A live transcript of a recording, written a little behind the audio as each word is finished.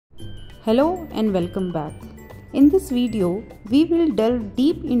Hello and welcome back. In this video, we will delve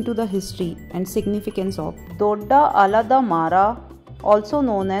deep into the history and significance of Dodda Alada Mara, also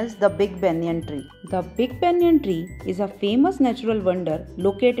known as the Big Banyan tree. The Big Banyan tree is a famous natural wonder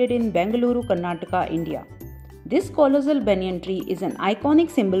located in Bangalore, Karnataka, India. This colossal banyan tree is an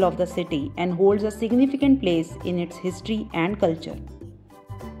iconic symbol of the city and holds a significant place in its history and culture.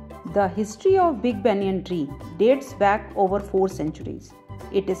 The history of Big Banyan tree dates back over 4 centuries.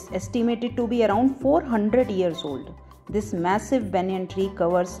 It is estimated to be around 400 years old. This massive banyan tree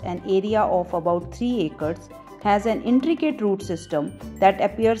covers an area of about 3 acres, has an intricate root system that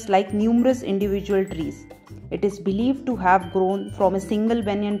appears like numerous individual trees. It is believed to have grown from a single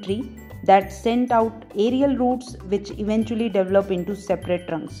banyan tree that sent out aerial roots which eventually develop into separate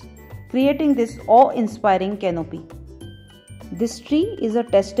trunks, creating this awe-inspiring canopy. This tree is a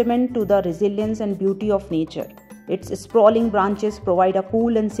testament to the resilience and beauty of nature. Its sprawling branches provide a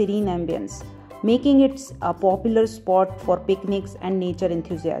cool and serene ambience, making it a popular spot for picnics and nature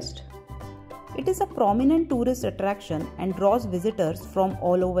enthusiasts. It is a prominent tourist attraction and draws visitors from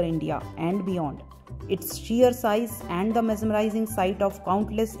all over India and beyond. Its sheer size and the mesmerizing sight of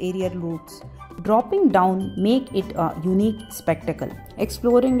countless aerial roots dropping down make it a unique spectacle.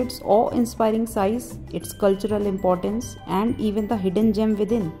 Exploring its awe-inspiring size, its cultural importance, and even the hidden gem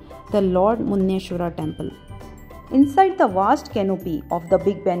within, the Lord Munneshwara temple. Inside the vast canopy of the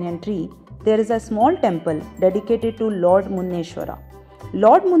Big Banyan tree, there is a small temple dedicated to Lord Munneshwara.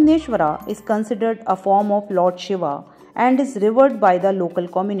 Lord Munneshwara is considered a form of Lord Shiva and is revered by the local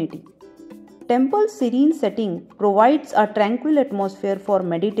community. Temple's serene setting provides a tranquil atmosphere for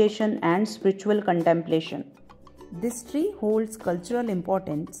meditation and spiritual contemplation. This tree holds cultural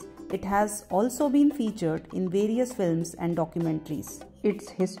importance. It has also been featured in various films and documentaries. Its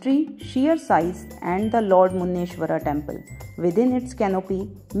history, sheer size, and the Lord Munneshwara temple within its canopy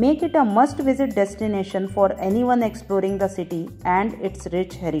make it a must-visit destination for anyone exploring the city and its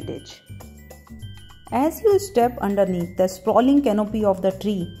rich heritage. As you step underneath the sprawling canopy of the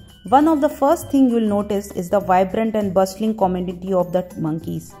tree, one of the first things you will notice is the vibrant and bustling community of the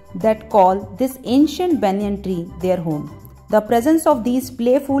monkeys that call this ancient banyan tree their home. The presence of these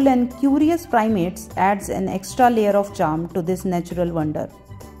playful and curious primates adds an extra layer of charm to this natural wonder.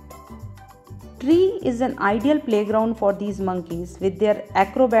 Tree is an ideal playground for these monkeys with their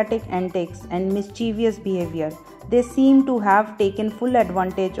acrobatic antics and mischievous behavior. They seem to have taken full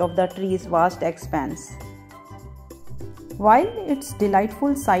advantage of the tree's vast expanse. While it's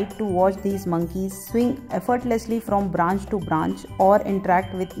delightful sight to watch these monkeys swing effortlessly from branch to branch or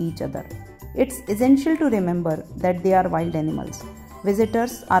interact with each other, it's essential to remember that they are wild animals.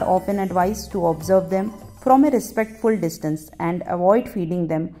 Visitors are often advised to observe them from a respectful distance and avoid feeding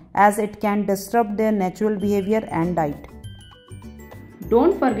them as it can disrupt their natural behavior and diet.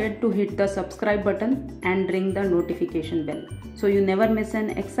 Don't forget to hit the subscribe button and ring the notification bell so you never miss an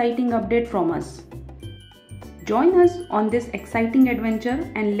exciting update from us. Join us on this exciting adventure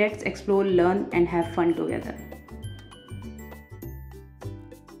and let's explore, learn and have fun together.